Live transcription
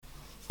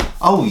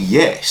Oh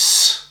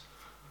yes,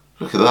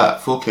 look at that,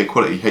 4K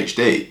quality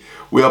HD.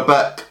 We are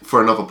back for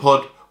another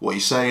pod. What are you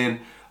saying?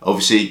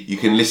 Obviously, you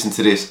can listen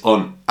to this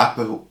on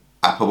Apple,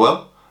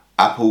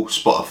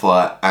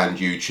 Spotify and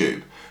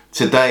YouTube.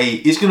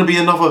 Today is going to be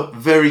another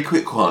very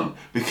quick one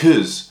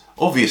because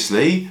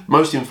obviously,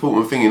 most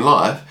important thing in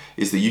life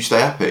is that you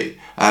stay happy.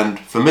 And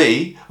for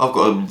me, I've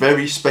got a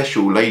very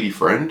special lady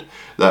friend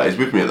that is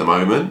with me at the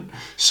moment.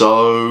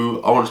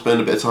 So I want to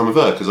spend a bit of time with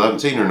her because I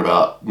haven't seen her in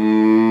about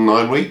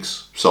 9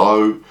 weeks.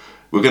 So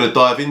we're going to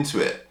dive into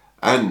it.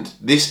 And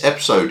this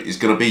episode is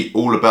going to be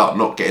all about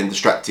not getting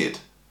distracted.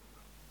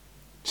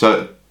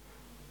 So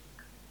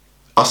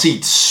I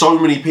see so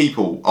many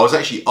people. I was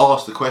actually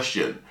asked the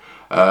question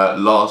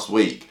last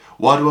week,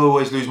 why do I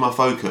always lose my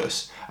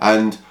focus?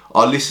 And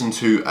I listened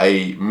to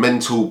a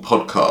mental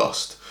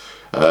podcast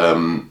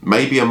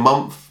maybe a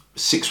month,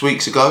 6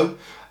 weeks ago,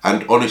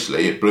 and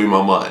honestly it blew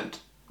my mind.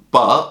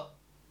 But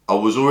I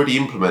was already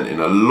implementing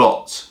a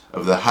lot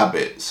of the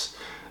habits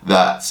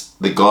that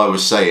the guy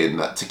was saying,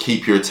 that to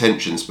keep your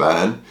attention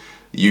span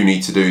you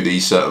need to do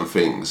these certain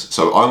things.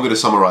 So I'm going to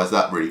summarise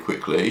that really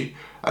quickly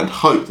and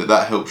hope that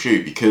that helps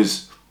you,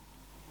 because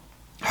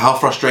how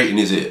frustrating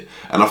is it?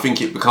 And I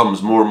think it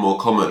becomes more and more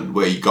common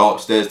where you go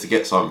upstairs to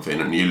get something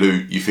and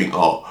you think,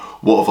 oh,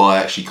 what have I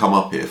actually come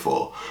up here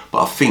for?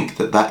 But I think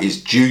that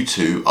is due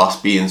to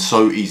us being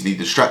so easily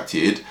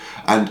distracted.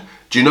 And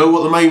do you know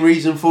what the main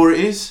reason for it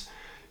is?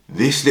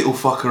 This little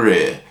fucker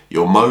here,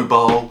 your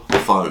mobile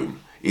phone.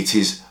 It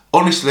is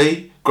honestly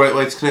a great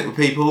way to connect with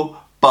people,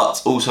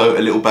 but also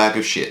a little bag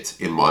of shit,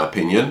 in my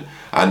opinion.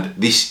 And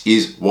this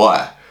is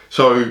why.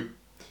 So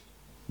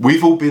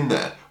we've all been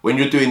there. When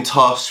you're doing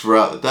tasks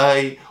throughout the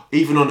day,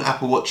 even on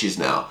Apple Watches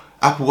now,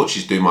 Apple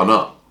Watches do my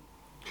nut.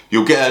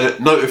 You'll get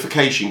a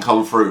notification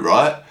come through,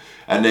 right?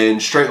 And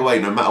then straight away,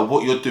 no matter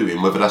what you're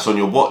doing, whether that's on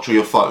your watch or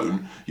your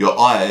phone, your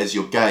eyes,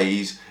 your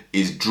gaze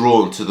is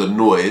drawn to the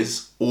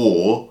noise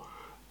or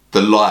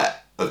the light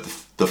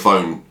of the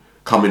phone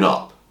coming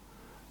up.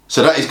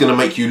 So that is going to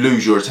make you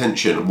lose your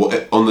attention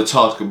on the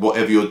task of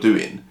whatever you're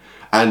doing.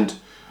 And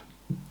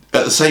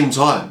at the same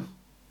time,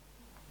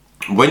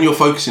 when you're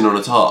focusing on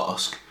a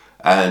task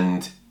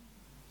and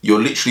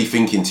you're literally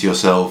thinking to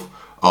yourself,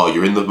 oh,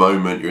 you're in the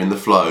moment, you're in the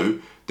flow,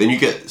 then you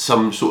get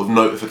some sort of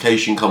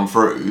notification come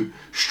through,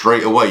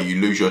 straight away you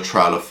lose your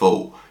trail of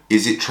thought.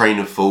 Is it train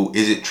of thought?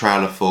 Is it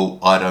trail of thought?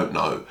 I don't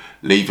know.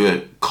 Leave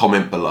a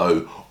comment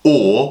below,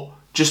 or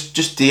just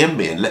DM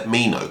me and let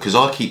me know, because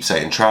I keep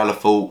saying trail of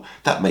thought,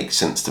 that makes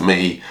sense to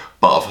me,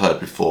 but I've heard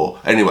before.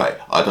 Anyway,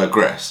 I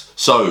digress.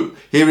 So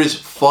here is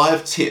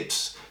 5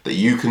 tips that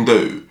you can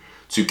do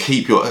to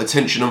keep your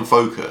attention and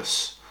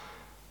focus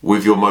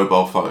with your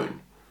mobile phone.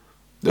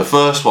 The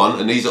first one,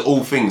 and these are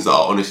all things that I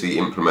honestly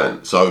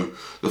implement. So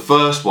the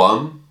first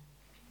one,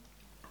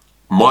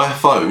 my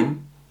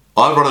phone,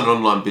 I run an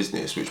online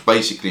business, which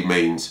basically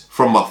means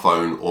from my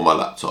phone or my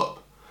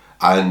laptop.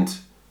 And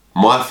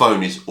my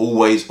phone is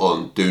always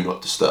on Do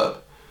Not Disturb,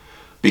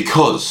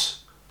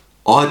 because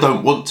I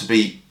don't want to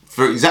be,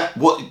 for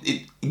exactly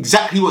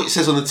what it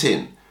says on the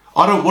tin,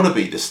 I don't want to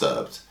be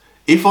disturbed.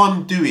 If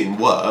I'm doing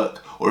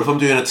work or if I'm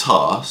doing a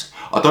task,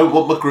 I don't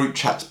want my group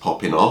chats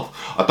popping off.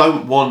 I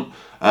don't want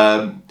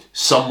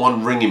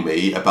someone ringing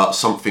me about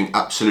something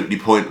absolutely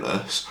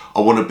pointless.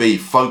 I want to be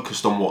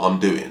focused on what I'm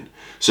doing.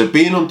 So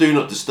being on Do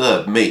Not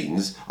Disturb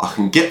means I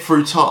can get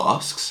through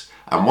tasks,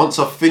 and once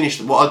I've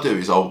finished, what I do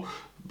is I'll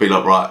be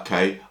like, right,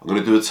 okay, I'm going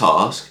to do a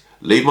task,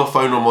 leave my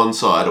phone on one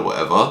side or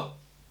whatever,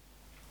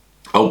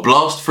 I'll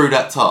blast through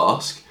that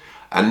task,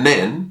 and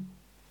then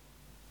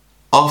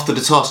after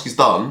the task is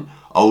done,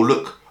 I'll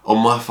look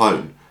on my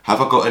phone.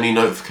 Have I got any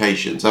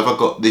notifications? Have I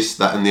got this,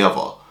 that and the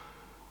other?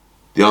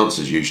 The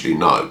answer is usually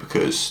no,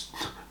 because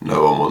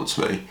no one wants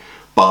me.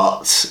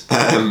 But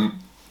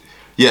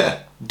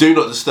yeah, Do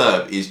Not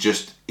Disturb is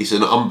it's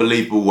an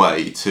unbelievable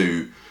way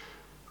to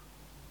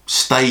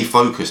stay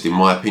focused, in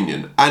my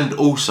opinion. And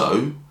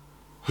also,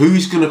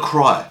 who's going to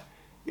cry?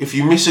 If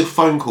you miss a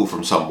phone call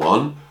from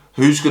someone,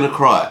 who's going to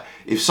cry?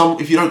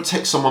 If you don't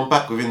text someone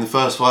back within the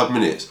first 5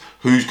 minutes,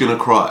 who's going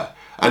to cry?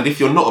 And if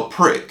you're not a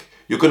prick,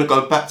 you're going to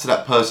go back to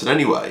that person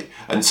anyway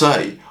and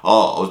say,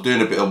 oh, I was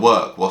doing a bit of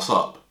work, what's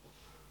up?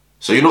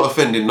 So you're not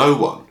offending no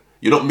one.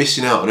 You're not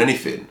missing out on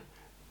anything.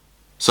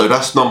 So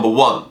that's number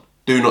 1,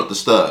 Do Not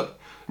Disturb.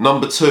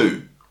 Number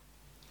 2,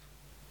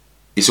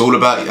 it's all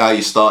about how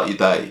you start your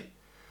day.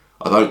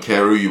 I don't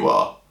care who you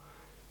are.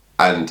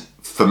 And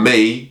for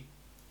me,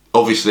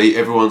 obviously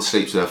everyone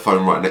sleeps with their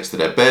phone right next to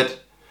their bed.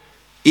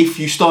 If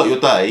you start your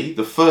day,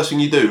 the first thing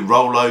you do,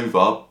 roll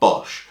over,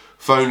 bosh,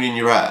 phone in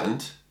your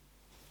hand,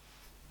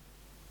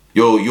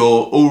 you're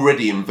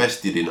already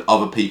invested in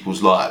other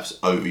people's lives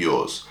over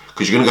yours.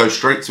 Because you're going to go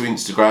straight to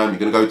Instagram, you're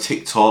going to go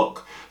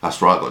TikTok.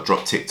 That's right, I've got to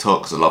drop TikTok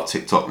because I love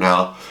TikTok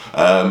now.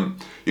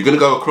 You're going to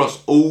go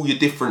across all your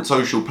different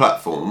social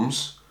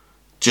platforms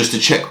just to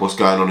check what's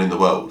going on in the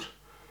world,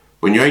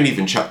 when you ain't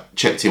even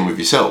checked in with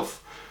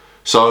yourself.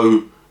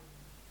 So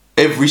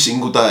every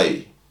single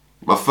day,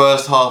 my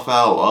first half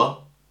hour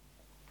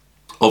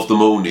of the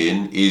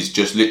morning is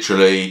just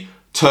literally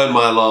turn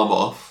my alarm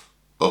off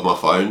of my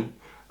phone.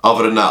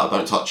 Other than that, I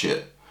don't touch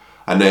it.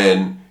 And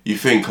then you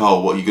think, oh,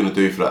 what are you going to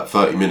do for that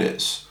 30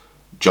 minutes?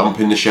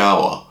 Jump in the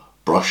shower,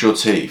 brush your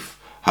teeth,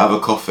 have a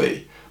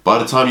coffee. By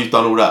the time you've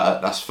done all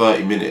that, that's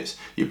 30 minutes.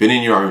 You've been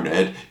in your own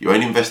head. You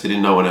ain't invested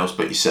in no one else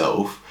but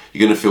yourself.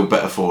 You're going to feel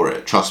better for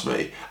it, trust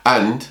me.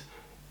 And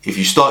if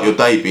you start your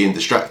day being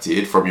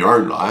distracted from your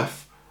own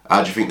life,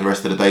 how do you think the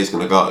rest of the day is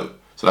going to go?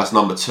 So that's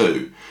number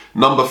 2.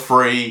 Number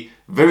 3,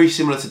 very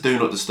similar to Do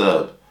Not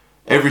Disturb.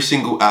 Every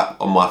single app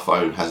on my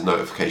phone has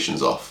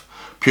notifications off,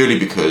 purely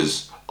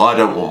because I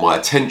don't want my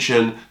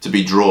attention to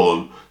be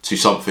drawn to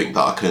something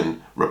that I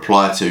can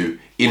reply to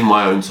in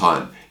my own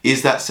time.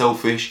 Is that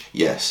selfish?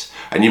 Yes.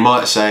 And you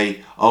might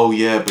say, oh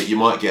yeah, but you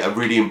might get a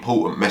really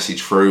important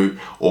message through,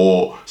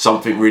 or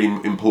something really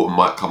important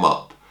might come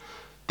up.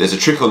 There's a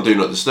trick on Do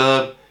Not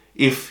Disturb.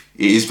 If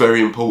it is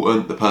very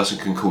important, the person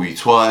can call you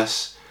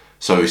twice,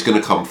 so it's going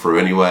to come through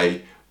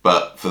anyway.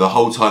 But for the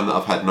whole time that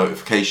I've had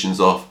notifications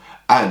off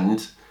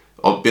and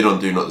I've been on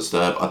Do Not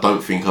Disturb, I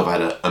don't think I've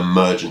had an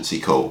emergency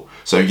call.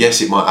 So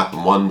yes, it might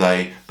happen one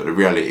day, but the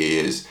reality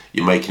is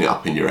you're making it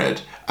up in your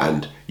head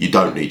and you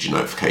don't need your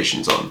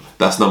notifications on.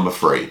 That's number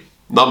 3.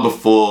 Number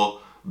 4,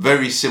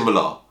 very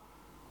similar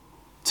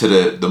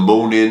to the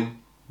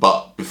morning,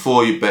 but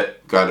before you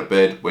go to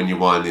bed, when you're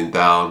winding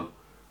down,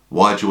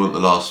 why do you want the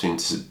last thing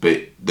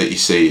that you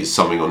see is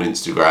something on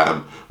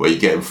Instagram where you're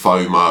getting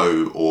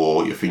FOMO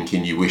or you're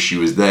thinking you wish you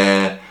was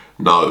there?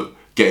 No,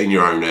 get in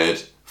your own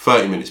head.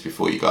 30 minutes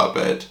before you go to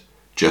bed,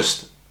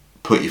 just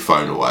put your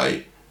phone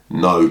away.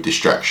 No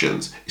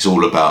distractions. It's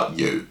all about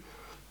you.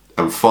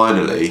 And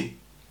finally,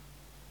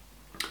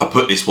 I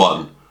put this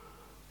one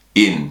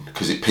in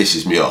because it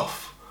pisses me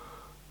off,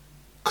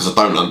 because I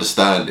don't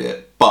understand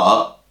it.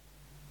 But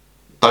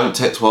don't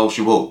text whilst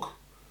you walk,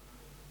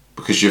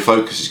 because your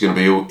focus is going to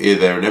be all here,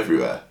 there and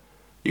everywhere.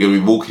 You're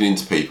going to be walking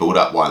into people.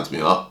 That winds me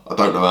up. I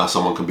don't know how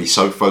someone can be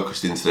so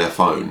focused into their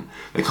phone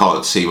they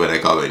can't see where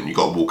they're going. You've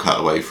got to walk out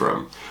of the way from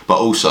them. But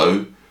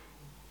also,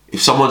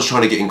 if someone's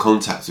trying to get in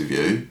contact with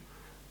you,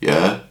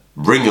 yeah,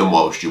 ring them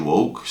whilst you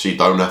walk, so you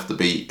don't have to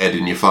be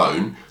heading your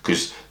phone,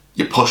 because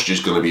your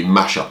posture's going to be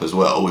mash up as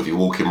well if you're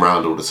walking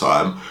around all the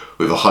time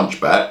with a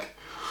hunchback.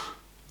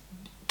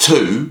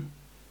 2,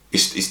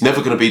 it's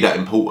never going to be that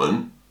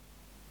important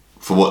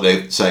for what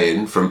they're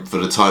saying for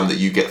the time that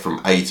you get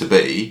from A to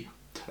B.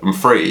 And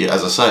 3,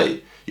 as I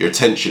say, your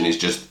attention is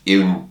just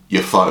in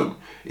your phone.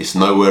 It's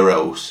nowhere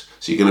else.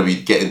 So you're going to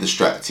be getting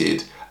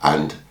distracted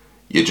and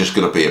you're just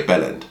going to be a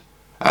bellend.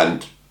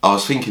 And I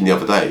was thinking the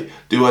other day,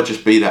 do I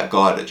just be that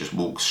guy that just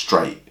walks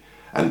straight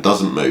and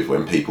doesn't move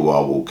when people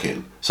are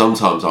walking?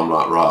 Sometimes I'm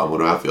like, right, I'm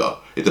going to have you.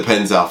 It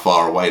depends how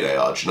far away they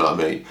are, do you know what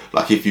I mean?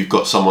 Like if you've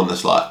got someone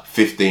that's like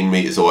 15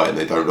 metres away and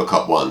they don't look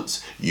up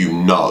once, you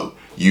know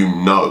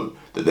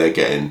that they're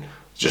getting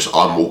just,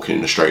 I'm walking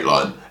in a straight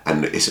line,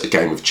 and it's a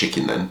game of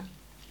chicken then.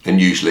 And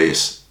usually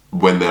it's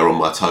when they're on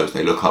my toes,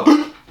 they look up.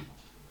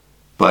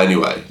 But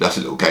anyway, that's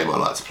a little game I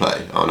like to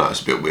play. I know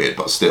it's a bit weird,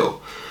 but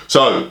still.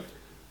 So,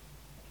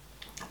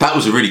 that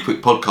was a really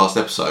quick podcast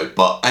episode,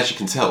 but as you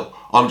can tell,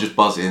 I'm just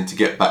buzzing to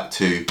get back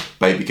to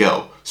Baby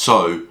Girl.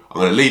 So, I'm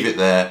going to leave it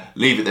there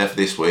for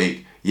this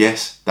week.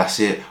 Yes, that's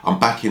it. I'm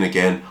back in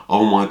again.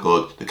 Oh my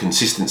God, the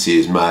consistency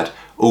is mad.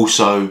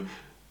 Also,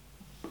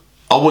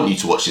 I want you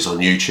to watch this on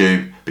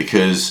YouTube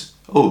because,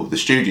 the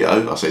office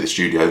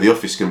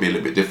is going to be a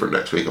little bit different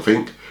next week, I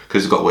think,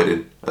 because I've got a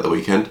wedding at the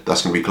weekend.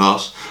 That's going to be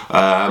class.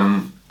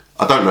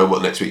 I don't know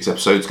what next week's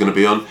episode is going to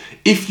be on.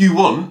 If you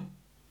want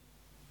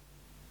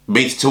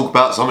me to talk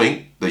about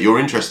something that you're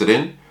interested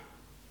in,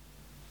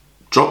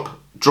 drop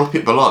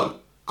it below,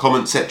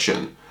 comment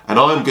section, and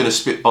I'm going to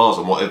spit bars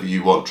on whatever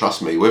you want,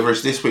 trust me, whether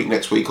it's this week,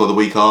 next week or the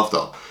week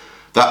after.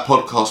 That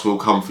podcast will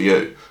come for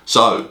you.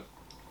 So,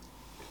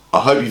 I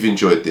hope you've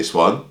enjoyed this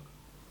one.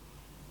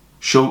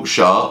 Short,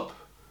 sharp.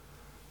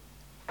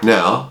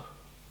 Now,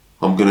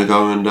 I'm going to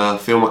go and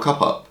fill my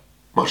cup up.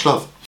 Much love.